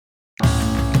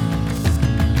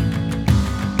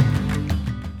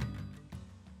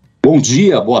Bom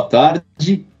dia, boa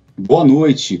tarde, boa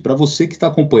noite para você que está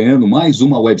acompanhando mais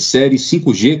uma websérie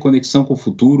 5G Conexão com o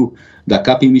Futuro da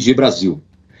KPMG Brasil.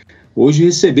 Hoje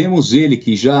recebemos ele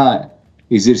que já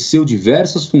exerceu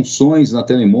diversas funções na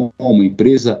Telemon, uma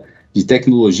empresa de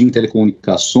tecnologia em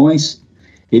telecomunicações.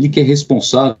 Ele que é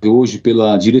responsável hoje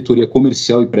pela diretoria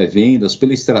comercial e pré-vendas,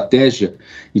 pela estratégia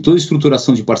e toda a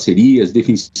estruturação de parcerias,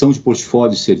 definição de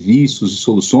portfólio de serviços e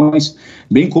soluções,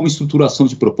 bem como estruturação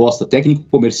de proposta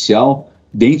técnico-comercial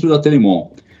dentro da Telemon.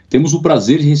 Temos o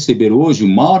prazer de receber hoje o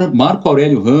Marco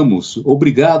Aurélio Ramos.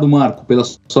 Obrigado, Marco, pela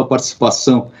sua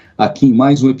participação aqui em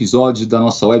mais um episódio da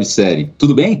nossa websérie.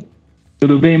 Tudo bem?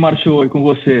 Tudo bem, Márcio, e com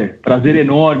você? Prazer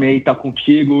enorme aí estar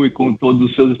contigo e com todos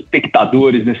os seus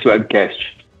espectadores nesse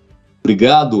webcast.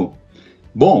 Obrigado.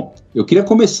 Bom, eu queria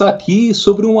começar aqui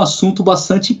sobre um assunto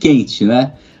bastante quente,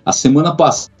 né? A semana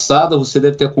passada você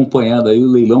deve ter acompanhado aí o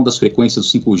leilão das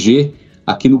frequências do 5G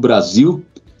aqui no Brasil,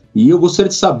 e eu gostaria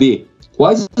de saber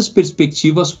quais as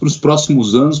perspectivas para os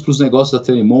próximos anos para os negócios da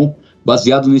Telemon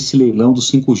baseado nesse leilão do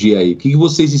 5G aí. O que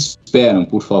vocês esperam,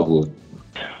 por favor?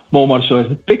 Bom, Márcio, as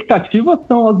expectativas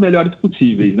são as melhores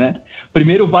possíveis, né?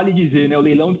 Primeiro, vale dizer, né, o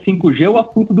leilão de 5G é o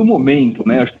assunto do momento,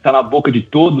 né? Acho que está na boca de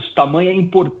todos, tamanha a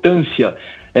importância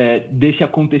desse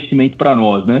acontecimento para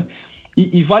nós, né?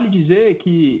 E vale dizer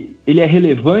que ele é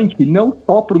relevante não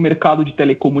só para o mercado de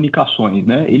telecomunicações,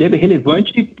 né? Ele é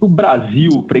relevante para o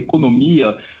Brasil, para a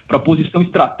economia, para a posição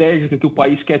estratégica que o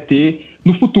país quer ter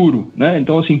no futuro, né?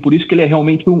 Então, assim, por isso que ele é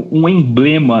realmente um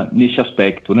emblema nesse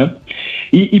aspecto, né?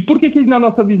 E por que na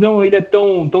nossa visão ele é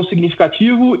tão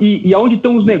significativo e aonde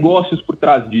estão os negócios por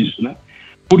trás disso, né?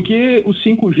 Porque o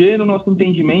 5G, no nosso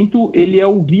entendimento, ele é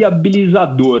o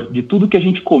viabilizador de tudo que a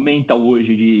gente comenta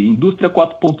hoje, de indústria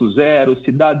 4.0,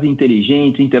 cidades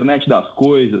inteligentes, internet das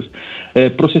coisas,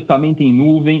 processamento em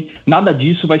nuvem. Nada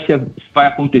disso vai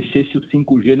acontecer se o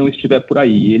 5G não estiver por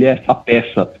aí. Ele é essa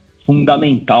peça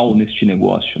fundamental neste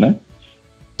negócio, né?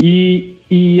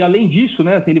 E além disso,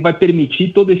 né, ele vai permitir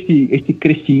todo esse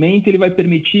crescimento, ele vai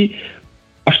permitir,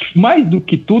 acho que mais do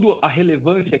que tudo, a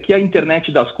relevância que é a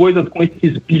internet das coisas com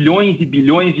esses bilhões e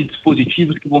bilhões de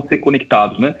dispositivos que vão ser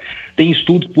conectados, né? Tem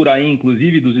estudos por aí,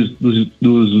 inclusive,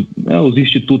 os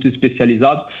institutos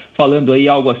especializados, falando aí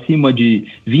algo acima de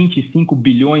 25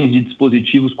 bilhões de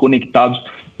dispositivos conectados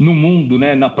no mundo,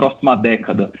 né, na próxima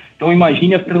década. Então,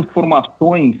 imagine as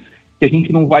transformações que a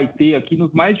gente não vai ter aqui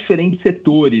nos mais diferentes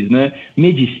setores, né?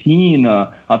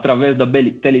 Medicina, através da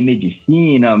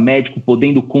telemedicina, médico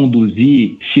podendo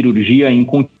conduzir cirurgia em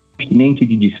continente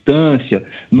de distância,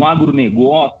 no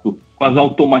agronegócio, com as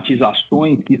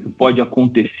automatizações que isso pode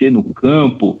acontecer no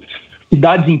campo,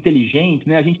 cidades inteligentes,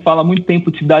 né? A gente fala há muito tempo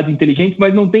de cidades inteligentes,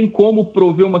 mas não tem como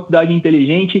prover uma cidade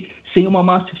inteligente sem uma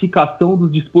massificação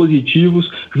dos dispositivos,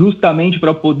 justamente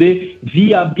para poder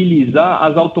viabilizar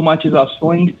as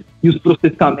automatizações e os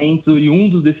processamentos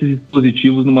oriundos desses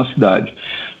dispositivos numa cidade.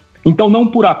 Então, não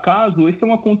por acaso, esse é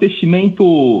um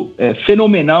acontecimento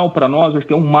fenomenal para nós, acho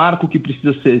que é um marco que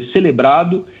precisa ser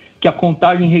celebrado, que a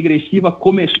contagem regressiva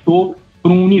começou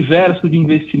para um universo de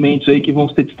investimentos aí que vão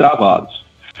ser destravados.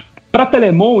 Para a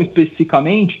Telemon,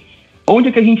 especificamente, onde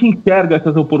é que a gente enxerga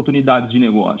essas oportunidades de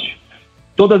negócio?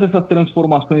 Todas essas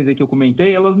transformações aí que eu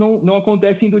comentei, elas não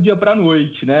acontecem do dia para a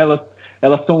noite, né?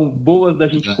 Elas são boas da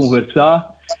gente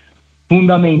conversar,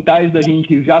 fundamentais da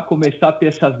gente já começar a ter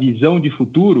essa visão de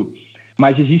futuro,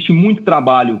 mas existe muito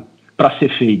trabalho para ser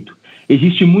feito.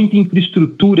 Existe muita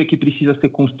infraestrutura que precisa ser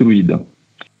construída.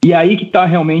 E aí que está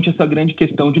realmente essa grande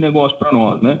questão de negócio para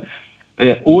nós, né?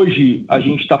 Hoje a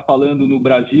gente está falando no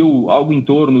Brasil algo em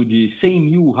torno de 100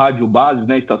 mil radiobases,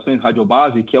 né, estações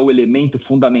radiobase, que é o elemento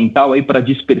fundamental aí para a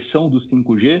dispersão do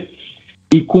 5G.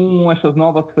 E com essas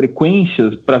novas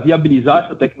frequências, para viabilizar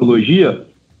essa tecnologia,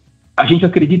 a gente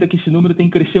acredita que esse número tem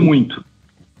que crescer muito.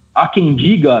 Há quem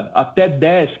diga até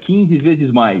 10, 15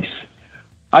 vezes mais.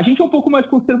 A gente é um pouco mais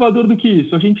conservador do que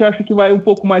isso. A gente acha que vai um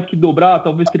pouco mais que dobrar,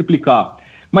 talvez triplicar.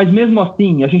 Mas mesmo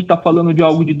assim, a gente está falando de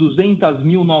algo de 200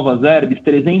 mil novas herbes,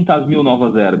 300 mil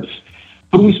novas herbes,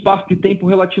 por um espaço de tempo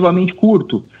relativamente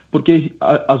curto, porque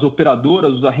as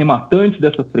operadoras, os arrematantes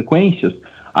dessas frequências,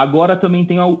 agora também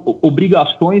têm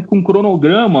obrigações com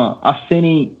cronograma a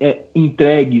serem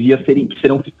entregues e que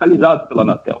serão fiscalizados pela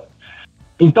Anatel.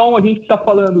 Então, a gente está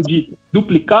falando de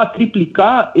duplicar,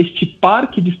 triplicar este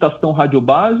parque de estação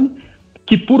radiobase,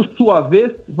 que, por sua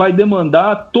vez, vai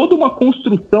demandar toda uma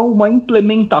construção, uma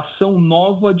implementação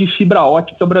nova de fibra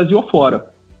ótica Brasil afora.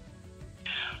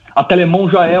 A Telemon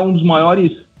já é um dos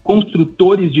maiores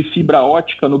construtores de fibra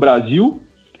ótica no Brasil,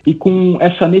 e com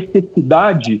essa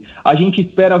necessidade, a gente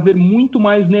espera ver muito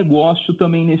mais negócio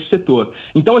também nesse setor.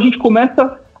 Então, a gente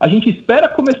começa a gente espera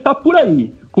começar por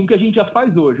aí, com o que a gente já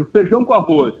faz hoje, o feijão com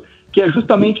arroz, que é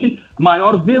justamente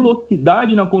maior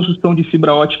velocidade na construção de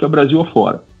fibra ótica Brasil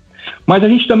afora. Mas a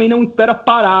gente também não espera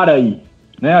parar aí,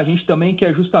 né? A gente também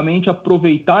quer justamente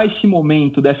aproveitar esse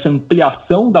momento dessa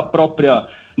ampliação da própria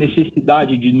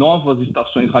necessidade de novas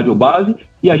estações radiobase,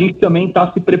 e a gente também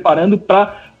está se preparando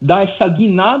para dar essa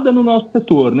guinada no nosso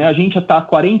setor, né? A gente já está há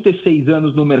 46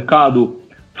 anos no mercado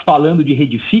falando de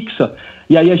rede fixa,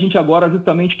 e aí a gente agora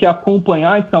justamente quer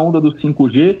acompanhar essa onda do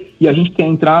 5G, e a gente quer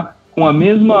entrar com a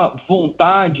mesma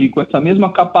vontade, com essa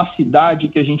mesma capacidade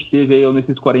que a gente teve aí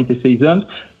nesses 46 anos,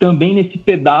 também nesse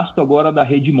pedaço agora da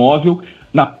rede móvel,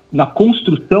 na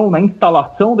construção, na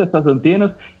instalação dessas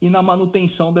antenas e na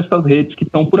manutenção dessas redes que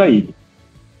estão por aí.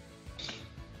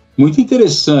 Muito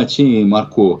interessante, hein,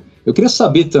 Marco? Eu queria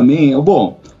saber também,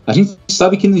 bom, a gente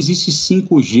sabe que não existe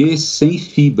 5G sem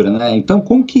fibra, né? Então,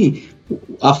 como que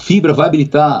a fibra vai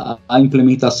habilitar a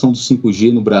implementação do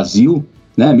 5G no Brasil,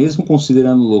 né? Mesmo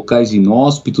considerando locais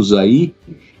inóspitos aí?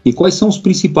 E quais são os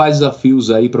principais desafios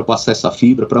aí para passar essa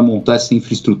fibra, para montar essa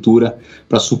infraestrutura,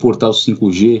 para suportar o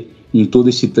 5G em todo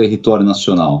esse território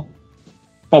nacional?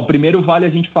 Bom, primeiro vale a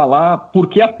gente falar por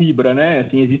que a fibra, né?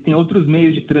 Assim, existem outros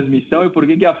meios de transmissão e por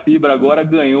que a fibra agora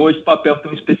ganhou esse papel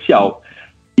tão especial.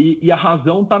 E a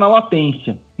razão está na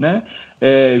latência, né?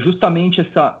 Justamente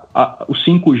o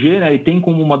 5G, né, ele tem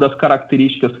como uma das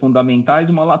características fundamentais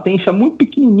uma latência muito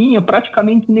pequenininha,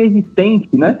 praticamente inexistente,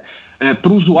 né?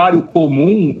 Para o usuário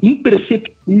comum,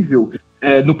 imperceptível,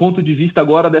 no ponto de vista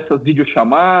agora dessas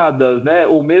videochamadas, né,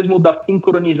 ou mesmo da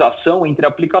sincronização entre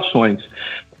aplicações.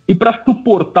 E para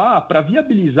suportar, para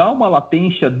viabilizar uma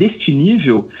latência deste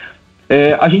nível,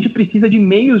 a gente precisa de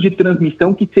meios de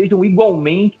transmissão que sejam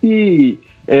igualmente,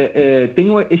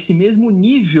 tenham esse mesmo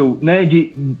nível, né,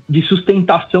 de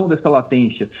sustentação dessa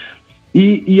latência.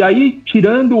 E aí,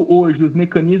 tirando hoje os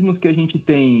mecanismos que a gente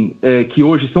tem, que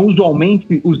hoje são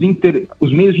usualmente os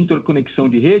meios de interconexão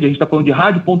de rede, a gente está falando de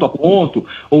rádio ponto a ponto,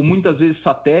 ou muitas vezes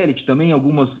satélite também, em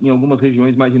algumas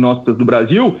regiões mais inóspitas do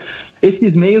Brasil,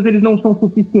 esses meios eles não são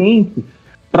suficientes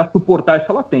para suportar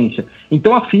essa latência.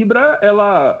 Então a fibra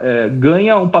ela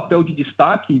ganha um papel de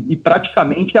destaque e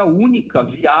praticamente é a única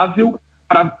viável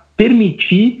para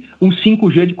permitir um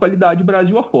 5G de qualidade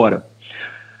Brasil afora.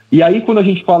 E aí, quando a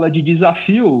gente fala de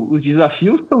desafio, os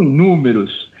desafios são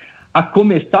inúmeros, a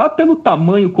começar pelo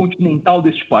tamanho continental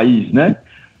deste país, né?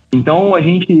 Então,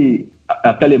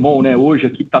 a Telemon, né, hoje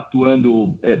aqui está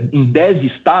atuando em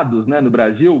 10 estados, né, no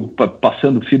Brasil,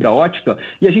 passando fibra ótica,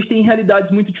 e a gente tem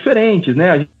realidades muito diferentes,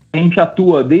 né? A gente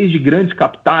atua desde grandes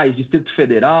capitais, Distrito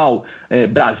Federal,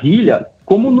 Brasília,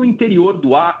 como no interior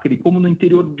do Acre, como no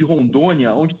interior de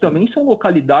Rondônia, onde também são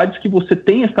localidades que você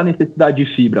tem essa necessidade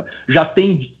de fibra. Já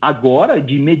tem agora,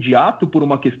 de imediato, por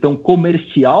uma questão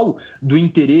comercial, do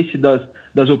interesse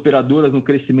das operadoras no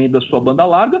crescimento da sua banda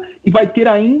larga, e vai ter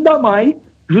ainda mais,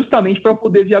 justamente para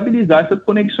poder viabilizar essas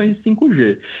conexões de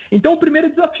 5G. Então, o primeiro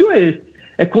desafio é esse,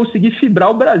 é conseguir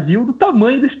fibrar o Brasil do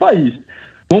tamanho desse país.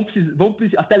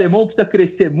 A Telemon precisa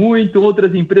crescer muito,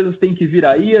 outras empresas têm que vir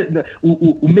aí,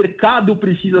 o mercado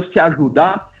precisa se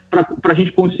ajudar para a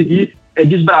gente conseguir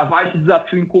desbravar esse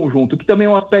desafio em conjunto, que também é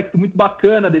um aspecto muito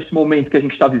bacana desse momento que a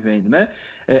gente está vivendo, né?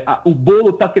 O bolo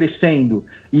está crescendo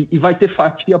e vai ter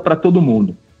fatia para todo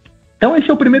mundo. Então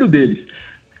esse é o primeiro deles.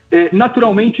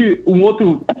 Naturalmente, um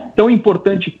outro tão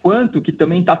importante quanto, que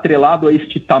também está atrelado a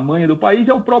este tamanho do país,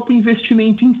 é o próprio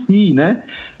investimento em si, né?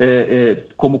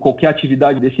 Como qualquer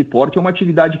atividade desse porte, é uma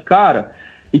atividade cara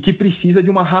e que precisa de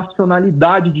uma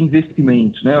racionalidade de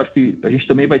investimentos, né? Acho que a gente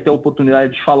também vai ter a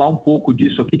oportunidade de falar um pouco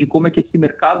disso aqui, de como é que esse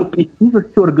mercado precisa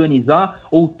se organizar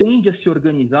ou tende a se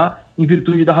organizar em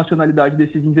virtude da racionalidade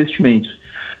desses investimentos.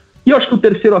 E eu acho que o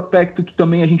terceiro aspecto que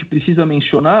também a gente precisa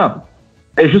mencionar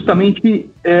é justamente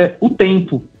o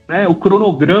tempo, né, o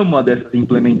cronograma dessas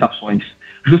implementações,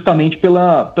 justamente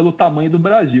pelo tamanho do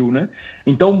Brasil, né?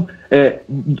 Então,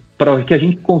 para que a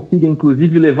gente consiga,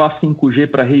 inclusive, levar 5G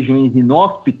para regiões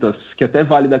inóspitas, que até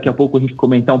vale daqui a pouco a gente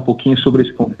comentar um pouquinho sobre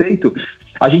esse conceito,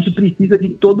 a gente precisa de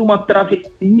toda uma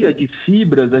travessia de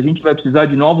fibras, a gente vai precisar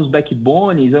de novos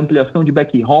backbones, ampliação de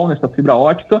backhaul nessa fibra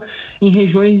ótica, em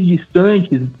regiões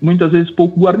distantes, muitas vezes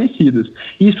pouco guarnecidas.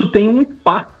 E isso tem um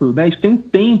espaço, né? Isso tem um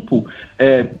tempo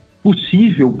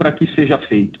possível para que seja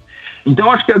feito.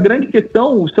 Então, acho que a grande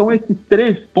questão são esses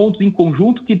 3 pontos em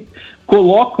conjunto que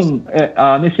colocam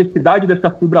a necessidade dessa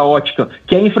fibra ótica,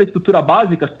 que é a infraestrutura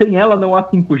básica, sem ela não há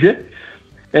 5G,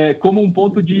 como um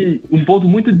ponto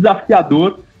muito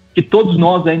desafiador, que todos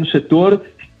nós aí no setor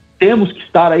temos que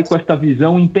estar aí com essa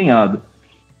visão empenhada.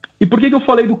 E por que eu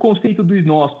falei do conceito do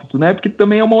inóspito, né? Porque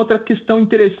também é uma outra questão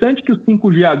interessante que o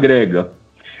 5G agrega.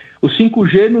 O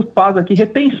 5G nos faz aqui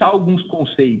repensar alguns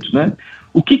conceitos, né?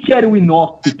 O que era o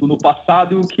inóspito no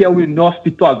passado e o que é o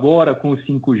inóspito agora com o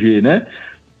 5G, né?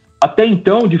 Até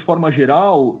então, de forma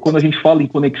geral, quando a gente fala em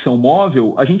conexão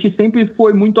móvel, a gente sempre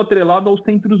foi muito atrelado aos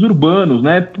centros urbanos,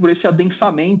 né? Por esse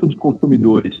adensamento dos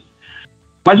consumidores.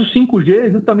 Mas o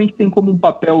 5G justamente tem como um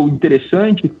papel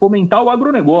interessante fomentar o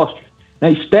agronegócio,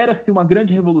 né? Espera-se uma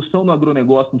grande revolução no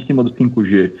agronegócio em cima do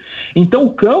 5G. Então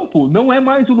o campo não é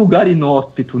mais um lugar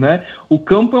inóspito, né? O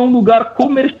campo é um lugar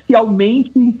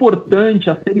comercialmente importante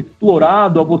a ser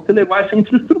explorado, a você levar essa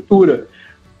infraestrutura.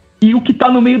 E o que está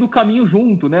no meio do caminho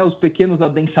junto, né? Os pequenos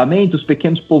adensamentos, os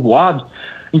pequenos povoados.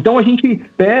 Então a gente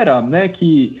espera, né,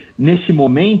 que nesse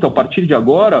momento, a partir de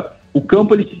agora, o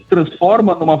campo ele se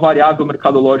transforma numa variável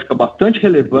mercadológica bastante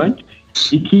relevante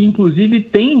e que, inclusive,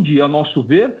 tende, a nosso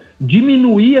ver,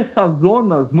 diminuir essas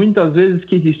zonas, muitas vezes,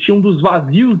 que existiam dos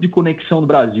vazios de conexão no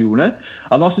Brasil, né?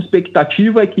 A nossa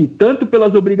expectativa é que, tanto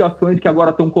pelas obrigações que agora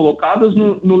estão colocadas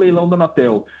no leilão da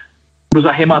Anatel, para os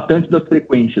arrematantes das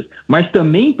frequências, mas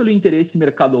também pelo interesse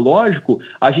mercadológico,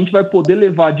 a gente vai poder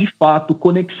levar, de fato,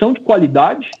 conexão de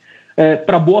qualidade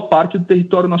para boa parte do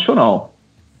território nacional.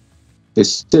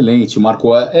 Excelente,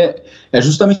 Marco. É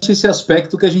justamente esse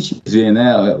aspecto que a gente vê,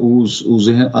 né? Os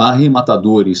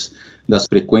arrematadores das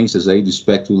frequências aí do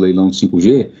espectro do leilão de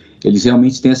 5G, eles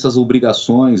realmente têm essas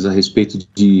obrigações a respeito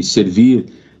de servir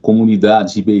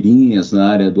comunidades ribeirinhas na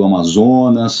área do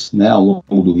Amazonas, né, ao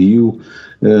longo do rio,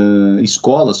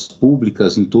 escolas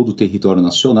públicas em todo o território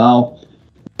nacional,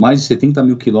 mais de 70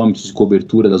 mil quilômetros de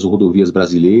cobertura das rodovias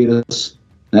brasileiras,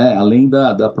 né, além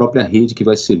da própria rede que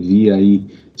vai servir aí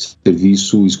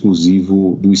serviço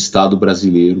exclusivo do Estado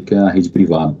brasileiro, que é a rede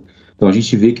privada. Então a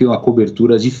gente vê que a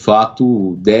cobertura de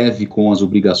fato deve, com as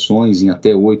obrigações em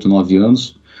até 8, 9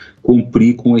 anos,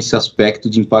 cumprir com esse aspecto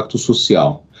de impacto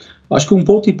social. Acho que um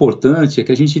ponto importante é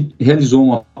que a gente realizou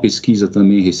uma pesquisa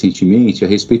também recentemente a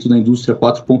respeito da indústria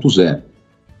 4.0,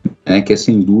 né, que é essa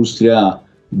indústria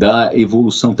da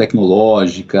evolução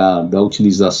tecnológica, da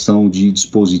utilização de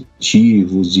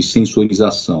dispositivos, de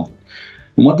sensorização.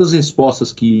 Uma das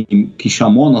respostas que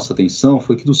chamou a nossa atenção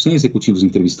foi que dos 100 executivos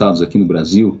entrevistados aqui no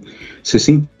Brasil,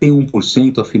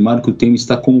 61% afirmaram que o tema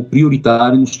está como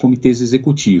prioritário nos comitês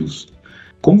executivos.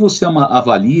 Como você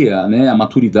avalia, né, a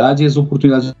maturidade e as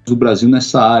oportunidades do Brasil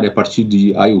nessa área, a partir de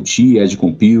IoT, Edge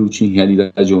Computing,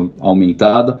 realidade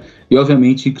aumentada e,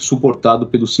 obviamente, suportado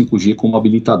pelo 5G como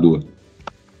habilitador?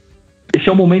 Esse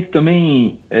é um momento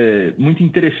também muito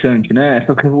interessante, né?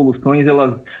 Essas revoluções,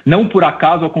 elas não por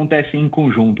acaso acontecem em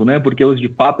conjunto, né? Porque elas, de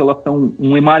fato, elas são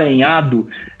um emaranhado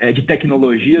de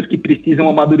tecnologias que precisam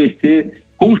amadurecer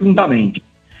conjuntamente.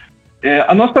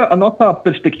 A nossa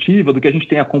perspectiva do que a gente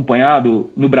tem acompanhado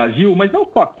no Brasil, mas não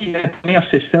só aqui, né, também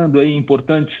acessando aí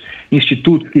importantes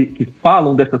institutos que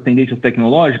falam dessas tendências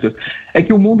tecnológicas, é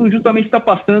que o mundo justamente está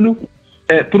passando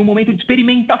por um momento de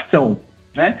experimentação,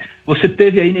 né? Você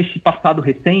teve aí nesse passado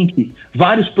recente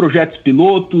vários projetos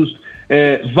pilotos,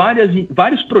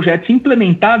 vários projetos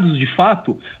implementados de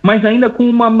fato, mas ainda com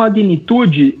uma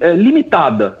magnitude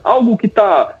limitada, algo que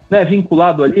está, né,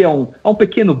 vinculado ali a um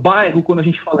pequeno bairro quando a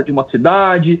gente fala de uma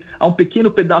cidade, a um pequeno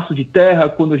pedaço de terra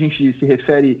quando a gente se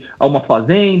refere a uma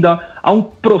fazenda, a um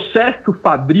processo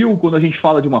fabril quando a gente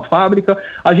fala de uma fábrica.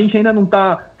 A gente ainda não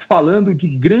está falando de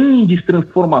grandes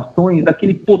transformações,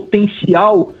 daquele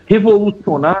potencial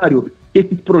revolucionário que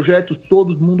esses projetos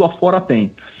todos mundo afora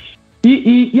têm.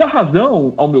 E a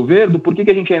razão, ao meu ver, do porquê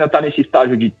que a gente ainda está nesse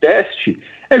estágio de teste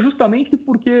é justamente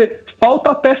porque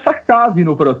falta a peça-chave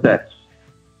no processo,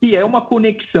 que é uma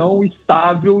conexão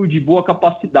estável de boa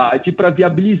capacidade para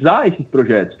viabilizar esses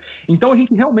projetos. Então a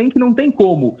gente realmente não tem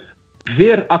como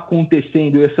ver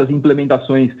acontecendo essas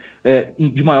implementações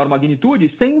de maior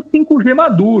magnitude sem um 5G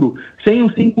maduro, sem um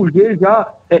 5G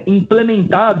já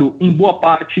implementado em boa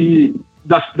parte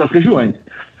das regiões.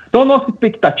 Então a nossa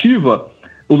expectativa,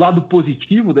 o lado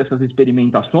positivo dessas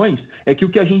experimentações, é que o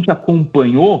que a gente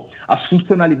acompanhou, as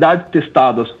funcionalidades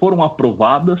testadas foram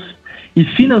aprovadas e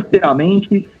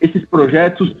financeiramente esses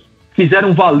projetos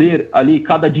fizeram valer ali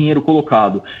cada dinheiro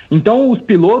colocado. Então os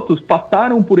pilotos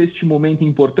passaram por este momento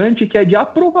importante que é de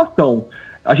aprovação.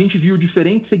 A gente viu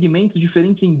diferentes segmentos,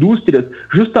 diferentes indústrias,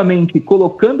 justamente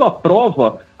colocando à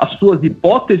prova as suas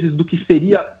hipóteses do que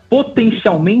seria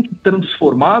potencialmente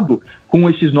transformado com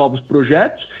esses novos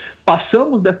projetos.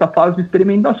 Passamos dessa fase de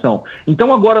experimentação.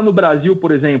 Então agora no Brasil,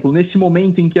 por exemplo, nesse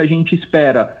momento em que a gente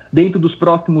espera, dentro dos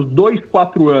próximos 2,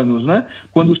 4 anos, né,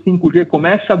 quando o 5G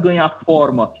começa a ganhar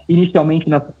forma, inicialmente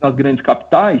nas grandes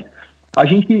capitais, a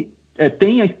gente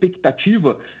tem a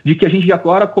expectativa de que a gente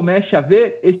agora comece a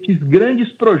ver esses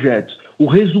grandes projetos. o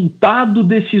resultado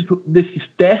desses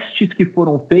testes que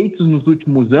foram feitos nos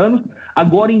últimos anos,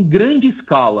 agora em grande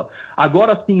escala.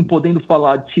 Agora sim, podendo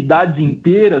falar de cidades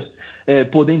inteiras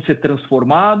podendo ser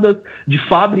transformadas, de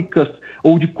fábricas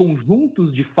ou de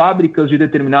conjuntos de fábricas de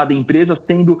determinada empresa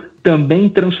sendo também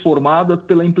transformadas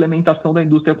pela implementação da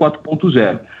indústria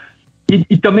 4.0.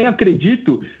 E também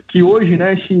acredito que hoje,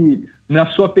 né, na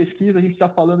sua pesquisa, a gente está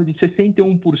falando de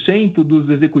 61% dos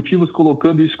executivos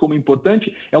colocando isso como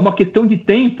importante, é uma questão de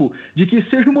tempo de que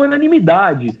seja uma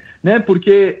unanimidade, né,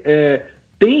 porque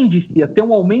tende-se a ter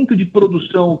um aumento de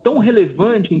produção tão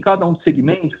relevante em cada um dos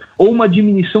segmentos, ou uma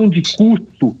diminuição de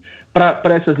custo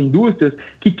para essas indústrias,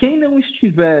 que quem não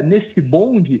estiver nesse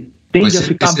bonde tende a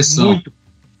ficar muito...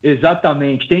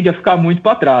 Exatamente, tende a ficar muito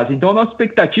para trás. Então a nossa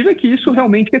expectativa é que isso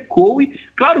realmente ecoe,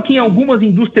 claro que em algumas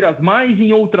indústrias mais,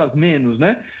 em outras menos,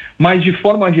 né? Mas de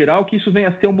forma geral que isso venha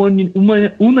a ser uma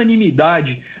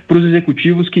unanimidade para os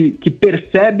executivos que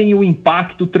percebem o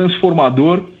impacto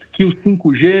transformador que o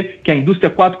 5G, que a indústria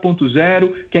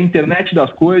 4.0, que a internet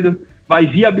das coisas vai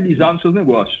viabilizar nos seus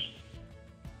negócios.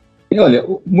 E olha,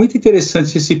 muito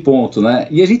interessante esse ponto, né?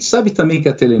 E a gente sabe também que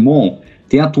a Telemon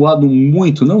tem atuado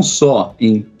muito, não só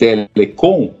em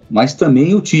telecom, mas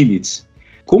também em utilities.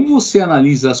 Como você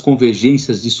analisa as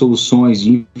convergências de soluções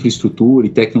de infraestrutura e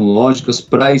tecnológicas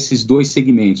para esses dois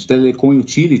segmentos, telecom e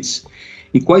utilities,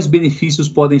 e quais benefícios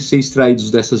podem ser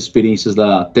extraídos dessas experiências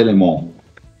da Telemon?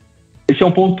 Esse é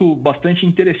um ponto bastante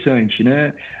interessante,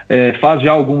 né? Faz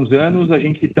já alguns anos a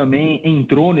gente também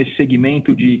entrou nesse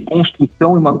segmento de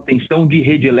construção e manutenção de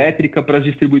rede elétrica para as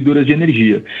distribuidoras de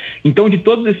energia. Então, de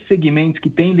todos esses segmentos que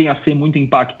tendem a ser muito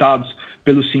impactados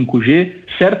pelo 5G,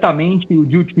 certamente o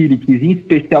de utilities, em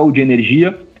especial o de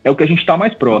energia, é o que a gente está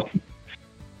mais próximo.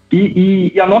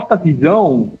 E a nossa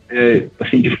visão,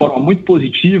 assim, de forma muito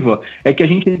positiva, é que a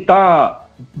gente está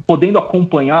podendo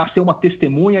acompanhar, ser uma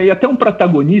testemunha e até um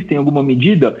protagonista, em alguma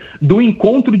medida, do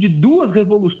encontro de duas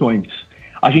revoluções.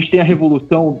 A gente tem a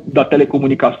revolução da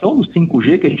telecomunicação, do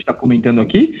 5G, que a gente está comentando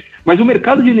aqui, mas o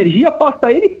mercado de energia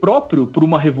passa ele próprio por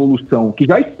uma revolução, que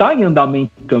já está em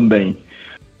andamento também.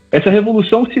 Essa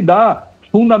revolução se dá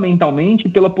fundamentalmente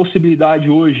pela possibilidade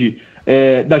hoje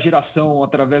da geração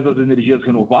através das energias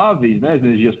renováveis, né,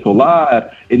 energia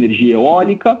solar, energia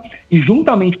eólica, e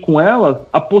juntamente com elas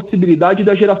a possibilidade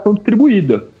da geração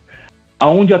distribuída,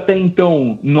 aonde até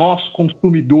então nós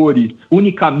consumidores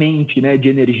unicamente, né, de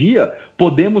energia,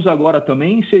 podemos agora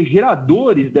também ser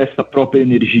geradores dessa própria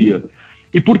energia.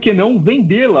 E por que não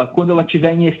vendê-la quando ela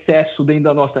estiver em excesso dentro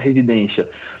da nossa residência?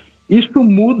 Isso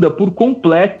muda por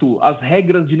completo as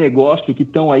regras de negócio que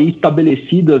estão aí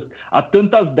estabelecidas há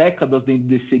tantas décadas dentro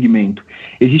desse segmento.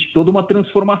 Existe toda uma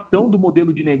transformação do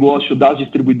modelo de negócio das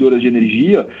distribuidoras de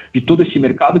energia, de todo esse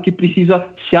mercado, que precisa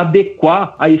se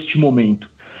adequar a este momento.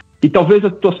 E talvez a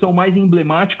situação mais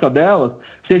emblemática delas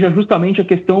seja justamente a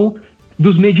questão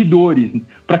dos medidores,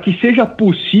 para que seja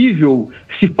possível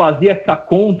se fazer essa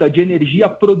conta de energia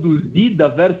produzida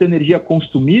versus energia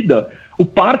consumida. O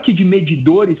parque de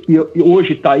medidores que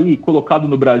hoje está aí colocado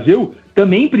no Brasil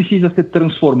também precisa ser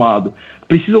transformado.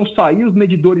 Precisam sair os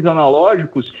medidores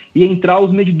analógicos e entrar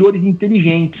os medidores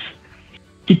inteligentes,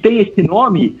 que tem esse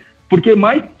nome porque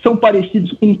mais são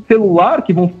parecidos com um celular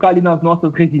que vão ficar ali nas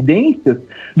nossas residências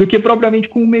do que propriamente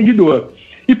com um medidor.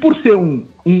 E por ser um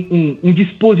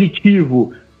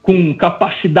dispositivo com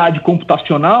capacidade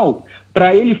computacional,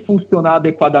 para ele funcionar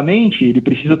adequadamente, ele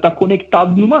precisa estar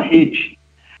conectado numa rede.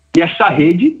 E essa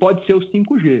rede pode ser o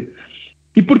 5G.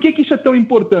 E por que isso é tão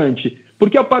importante?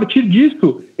 Porque a partir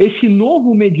disso, esse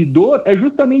novo medidor é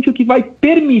justamente o que vai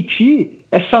permitir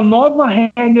essa nova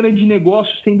regra de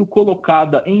negócio sendo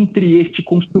colocada entre este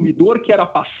consumidor que era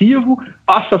passivo,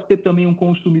 passa a ser também um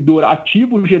consumidor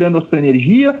ativo, gerando a sua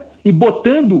energia e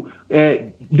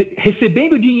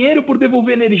recebendo dinheiro por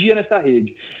devolver energia nessa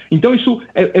rede. Então isso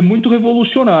é muito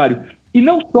revolucionário. E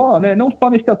não só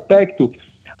nesse aspecto.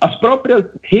 As próprias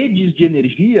redes de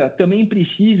energia também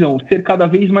precisam ser cada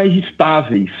vez mais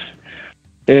estáveis.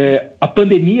 A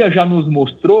pandemia já nos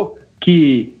mostrou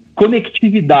que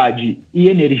conectividade e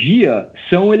energia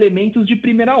são elementos de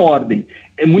primeira ordem.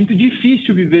 É muito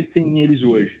difícil viver sem eles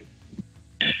hoje.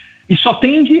 E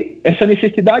essa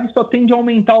necessidade só tende a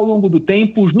aumentar ao longo do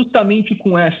tempo, justamente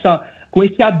com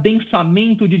esse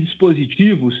adensamento de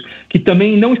dispositivos que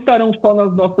também não estarão só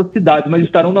nas nossas cidades, mas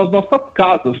estarão nas nossas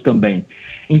casas também.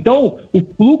 Então, o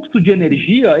fluxo de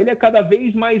energia ele é cada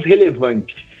vez mais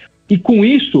relevante. E com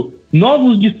isso,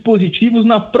 novos dispositivos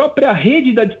na própria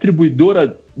rede da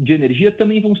distribuidora de energia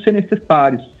também vão ser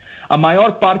necessários. A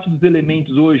maior parte dos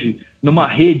elementos hoje numa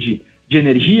rede de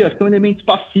energia são elementos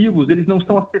passivos, eles não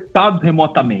são acessados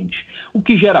remotamente, o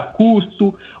que gera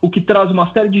custo, o que traz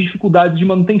uma série de dificuldades de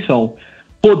manutenção.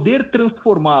 Poder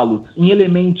transformá-los em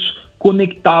elementos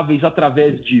conectáveis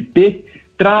através de IP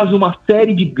traz uma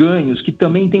série de ganhos que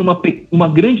também tem uma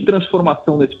grande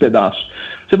transformação nesse pedaço.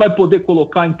 Você vai poder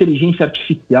colocar inteligência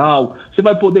artificial, você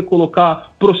vai poder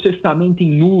colocar processamento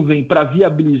em nuvem para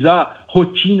viabilizar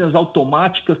rotinas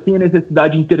automáticas sem a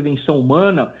necessidade de intervenção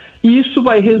humana, e isso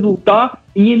vai resultar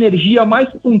em energia mais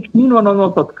contínua nas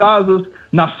nossas casas,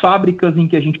 nas fábricas em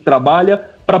que a gente trabalha,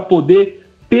 para poder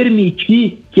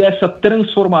permitir que essa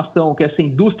transformação, que essa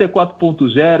indústria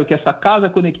 4.0, que essa casa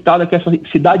conectada, que essa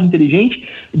cidade inteligente,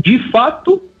 de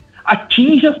fato,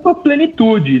 atinja a sua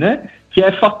plenitude, né? Que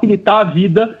é facilitar a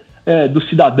vida do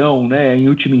cidadão, né? Em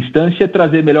última instância,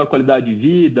 trazer melhor qualidade de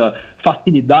vida,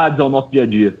 facilidades ao nosso dia a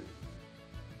dia.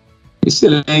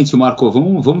 Excelente, Marco.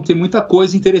 Vamos ter muita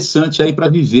coisa interessante aí para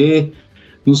viver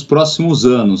nos próximos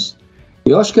anos.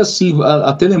 Eu acho que assim,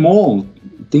 a Telemon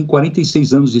tem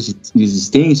 46 anos de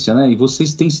existência, né? E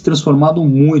vocês têm se transformado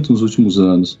muito nos últimos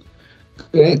anos.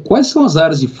 Quais são as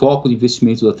áreas de foco de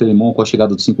investimento da Telemon com a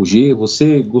chegada do 5G?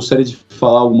 Você gostaria de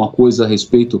falar alguma coisa a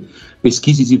respeito de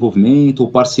pesquisa e desenvolvimento ou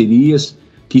parcerias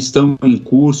que estão em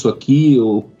curso aqui,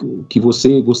 ou que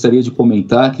você gostaria de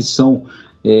comentar, que são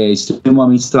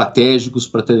extremamente estratégicos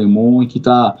para a Telemon e que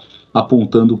está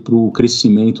apontando para o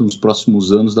crescimento nos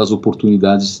próximos anos das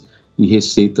oportunidades e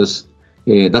receitas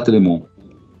da Telemon?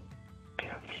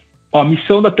 A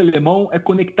missão da Telemon é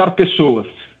conectar pessoas,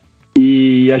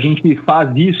 e a gente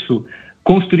faz isso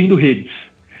construindo redes.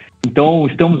 Então,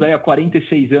 estamos aí há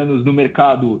 46 anos no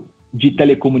mercado de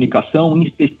telecomunicação, em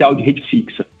especial de rede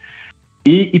fixa.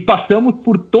 E passamos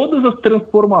por todas as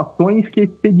transformações que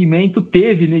esse segmento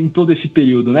teve, né, em todo esse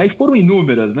período, né? E foram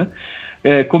inúmeras, né?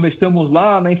 Começamos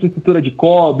lá na infraestrutura de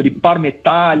cobre, par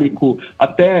metálico,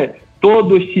 até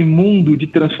todo esse mundo de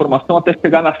transformação, até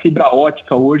chegar na fibra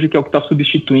ótica hoje, que é o que está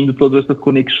substituindo todas essas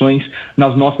conexões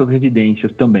nas nossas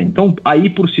residências também. Então, aí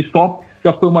por si só,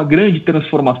 já foi uma grande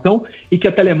transformação e que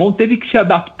a Telemon teve que se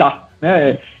adaptar,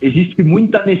 né? Existe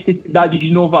muita necessidade de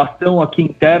inovação aqui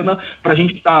interna para a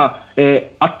gente estar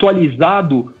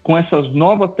atualizado com essas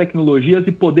novas tecnologias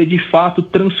e poder, de fato,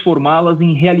 transformá-las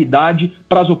em realidade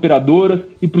para as operadoras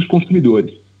e para os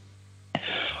consumidores.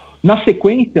 Na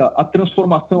sequência, a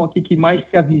transformação aqui que mais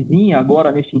se avizinha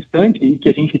agora nesse instante e que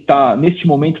a gente está, neste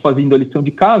momento, fazendo a lição de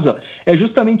casa, é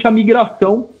justamente a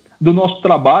migração do nosso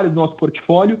trabalho, do nosso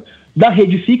portfólio, da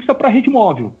rede fixa para a rede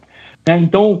móvel.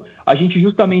 Então, a gente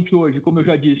justamente hoje, como eu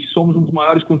já disse, somos um dos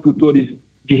maiores construtores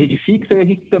de rede fixa e a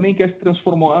gente também quer se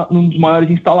transformar num dos maiores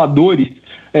instaladores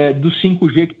do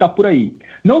 5G que está por aí.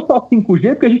 Não só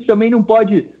 5G, porque a gente também não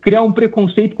pode criar um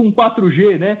preconceito com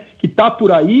 4G, né? Que está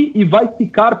por aí e vai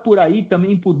ficar por aí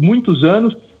também por muitos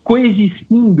anos,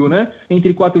 coexistindo, né?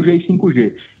 Entre 4G e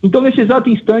 5G. Então, nesse exato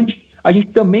instante, a gente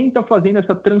também está fazendo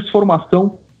essa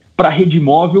transformação para a rede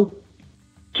móvel,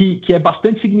 que é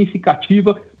bastante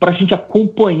significativa para a gente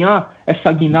acompanhar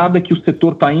essa guinada que o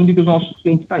setor está indo e que os nossos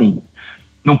clientes estão indo.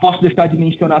 Não posso deixar de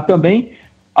mencionar também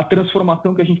a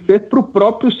transformação que a gente fez para o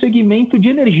próprio segmento de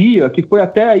energia, que foi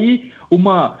até aí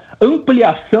uma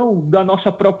ampliação da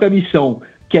nossa própria missão,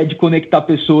 que é de conectar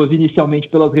pessoas inicialmente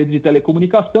pelas redes de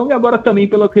telecomunicação e agora também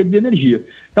pelas redes de energia.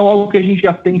 Então, algo que a gente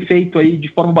já tem feito aí de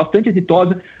forma bastante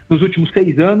exitosa nos últimos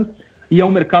 6 anos e é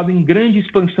um mercado em grande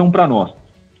expansão para nós.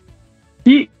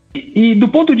 E do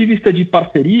ponto de vista de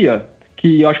parceria,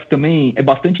 que eu acho que também é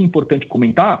bastante importante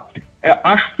comentar,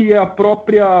 acho que é a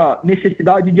própria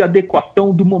necessidade de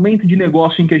adequação do momento de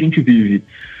negócio em que a gente vive.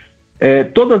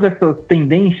 Todas essas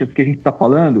tendências que a gente está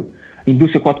falando,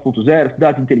 indústria 4.0,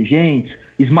 cidades inteligentes,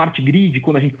 smart grid,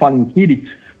 quando a gente fala em utilities,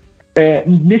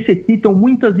 necessitam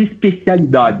muitas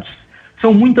especialidades.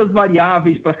 São muitas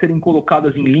variáveis para serem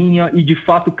colocadas em linha e, de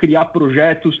fato, criar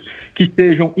projetos que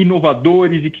sejam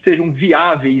inovadores e que sejam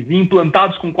viáveis e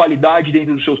implantados com qualidade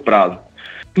dentro dos seus prazos.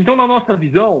 Então, na nossa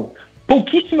visão,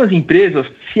 pouquíssimas empresas,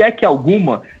 se é que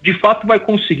alguma, de fato vai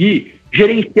conseguir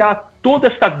gerenciar toda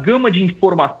essa gama de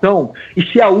informação e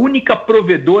ser a única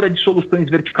provedora de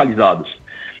soluções verticalizadas.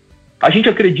 A gente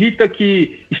acredita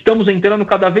que estamos entrando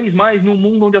cada vez mais num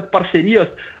mundo onde as parcerias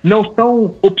não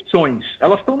são opções,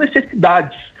 elas são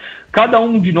necessidades. Cada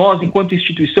um de nós, enquanto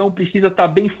instituição, precisa estar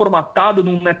bem formatado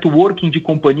num networking de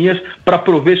companhias para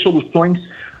prover soluções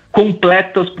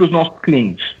completas para os nossos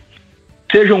clientes,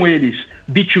 sejam eles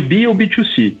B2B ou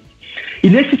B2C. E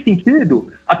nesse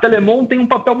sentido, a Telemon tem um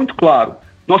papel muito claro.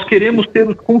 Nós queremos ser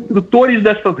os construtores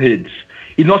dessas redes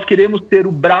e nós queremos ser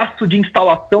o braço de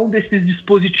instalação desses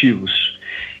dispositivos.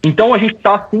 Então a gente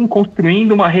está, sim,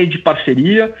 construindo uma rede de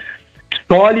parceria,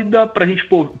 sólida para a gente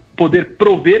poder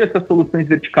prover essas soluções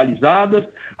verticalizadas,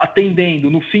 atendendo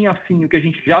no fim a fim o que a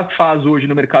gente já faz hoje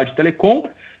no mercado de telecom,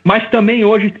 mas também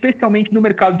hoje, especialmente no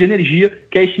mercado de energia,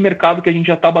 que é esse mercado que a gente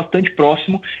já está bastante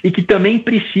próximo e que também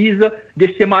precisa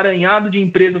desse emaranhado de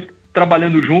empresas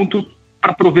trabalhando junto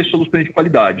para prover soluções de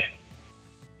qualidade.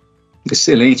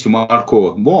 Excelente,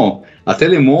 Marco. Bom, a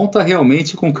Telemon está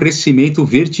realmente com crescimento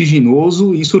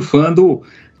vertiginoso e surfando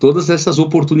todas essas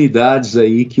oportunidades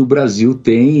aí que o Brasil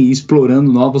tem e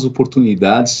explorando novas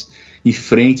oportunidades e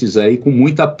frentes aí com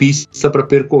muita pista para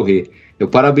percorrer. Eu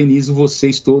parabenizo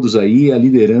vocês todos aí, a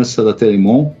liderança da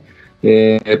Telemon,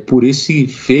 por esse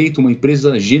feito, uma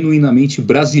empresa genuinamente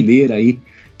brasileira aí,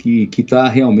 que está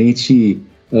realmente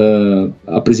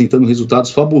apresentando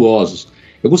resultados fabulosos.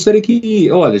 Eu gostaria que,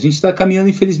 olha, a gente está caminhando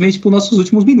infelizmente para os nossos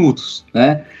últimos minutos,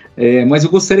 né? Mas eu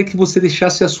gostaria que você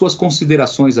deixasse as suas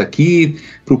considerações aqui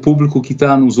para o público que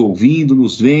está nos ouvindo,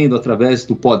 nos vendo através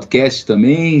do podcast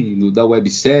também, da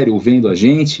websérie, ou vendo a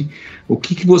gente. O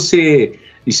que você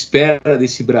espera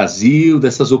desse Brasil,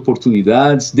 dessas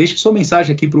oportunidades? Deixe sua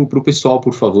mensagem aqui para o pessoal,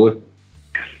 por favor.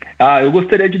 Eu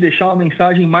gostaria de deixar uma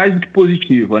mensagem mais do que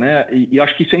positiva, né? E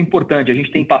acho que isso é importante. A gente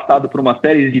tem passado por uma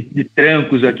série de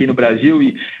trancos aqui no Brasil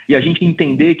e a gente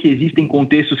entender que existem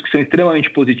contextos que são extremamente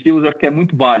positivos, acho que é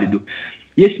muito válido.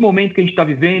 E esse momento que a gente está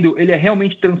vivendo, ele é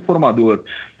realmente transformador.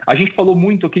 A gente falou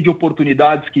muito aqui de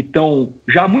oportunidades que estão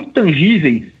já muito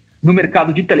tangíveis no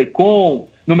mercado de telecom,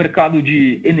 no mercado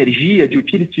de energia, de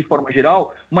utilities de forma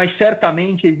geral, mas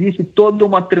certamente existe toda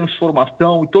uma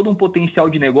transformação e todo um potencial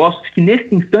de negócios que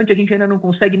nesse instante a gente ainda não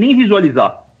consegue nem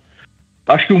visualizar.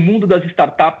 Acho que o mundo das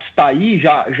startups está aí,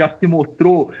 já se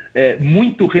mostrou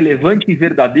muito relevante e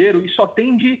verdadeiro e só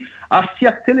tende a se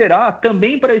acelerar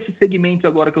também para esse segmento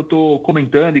agora que eu estou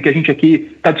comentando e que a gente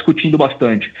aqui está discutindo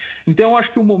bastante. Então, eu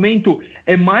acho que o momento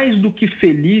é mais do que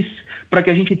feliz para que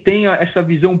a gente tenha essa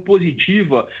visão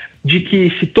positiva de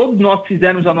que se todos nós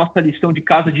fizermos a nossa lição de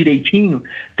casa direitinho,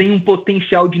 tem um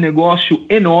potencial de negócio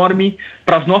enorme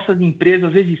para as nossas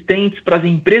empresas existentes, para as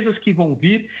empresas que vão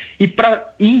vir e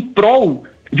em prol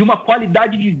de uma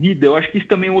qualidade de vida. Eu acho que isso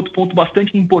também é um outro ponto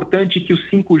bastante importante que o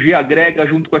 5G agrega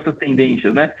junto com essas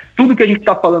tendências, né? Tudo que a gente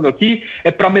está falando aqui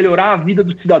é para melhorar a vida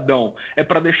do cidadão, é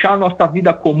para deixar a nossa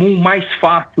vida comum mais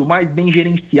fácil, mais bem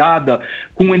gerenciada,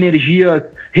 com energias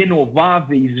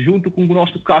renováveis, junto com o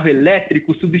nosso carro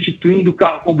elétrico, substituindo o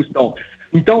carro a combustão.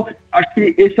 Então, acho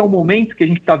que esse é o momento que a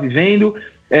gente está vivendo,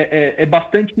 é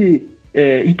bastante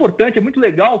importante, é muito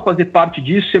legal fazer parte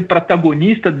disso, ser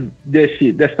protagonista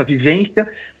dessa vivência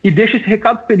e deixo esse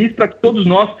recado feliz para que todos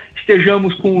nós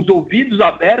estejamos com os ouvidos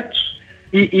abertos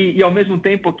e ao mesmo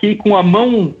tempo aqui com a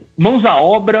mãos à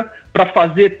obra para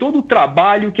fazer todo o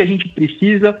trabalho que a gente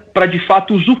precisa para de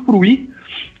fato usufruir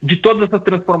de todas essas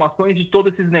transformações, de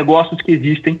todos esses negócios que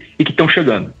existem e que estão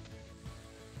chegando.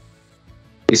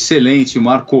 Excelente,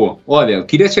 Marco. Olha, eu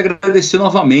queria te agradecer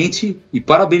novamente e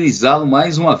parabenizá-lo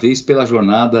mais uma vez pela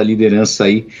jornada, a liderança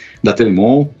aí da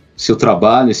Telemon, seu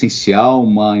trabalho essencial,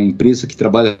 uma empresa que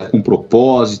trabalha com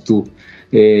propósito,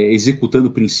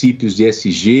 executando princípios de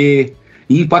ESG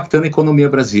e impactando a economia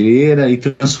brasileira e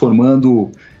transformando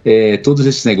todos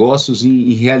esses negócios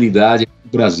em realidade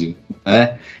no Brasil,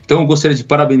 né? Então, eu gostaria de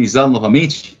parabenizá-lo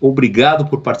novamente. Obrigado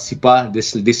por participar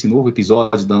desse novo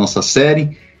episódio da nossa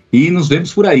série. E nos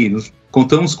vemos por aí.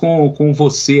 Contamos com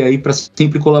você aí para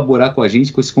sempre colaborar com a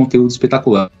gente com esse conteúdo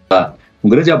espetacular. Um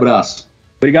grande abraço.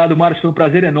 Obrigado, Márcio. Foi um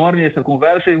prazer enorme essa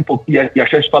conversa e a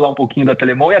chance de falar um pouquinho da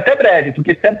Telemon. E até breve,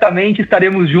 porque certamente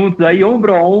estaremos juntos aí,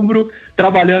 ombro a ombro,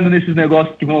 trabalhando nesses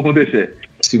negócios que vão acontecer.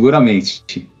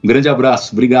 Seguramente. Um grande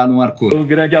abraço. Obrigado, Marco. Um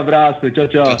grande abraço. Tchau,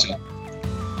 tchau. Tchau, tchau.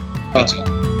 Tchau,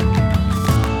 tchau.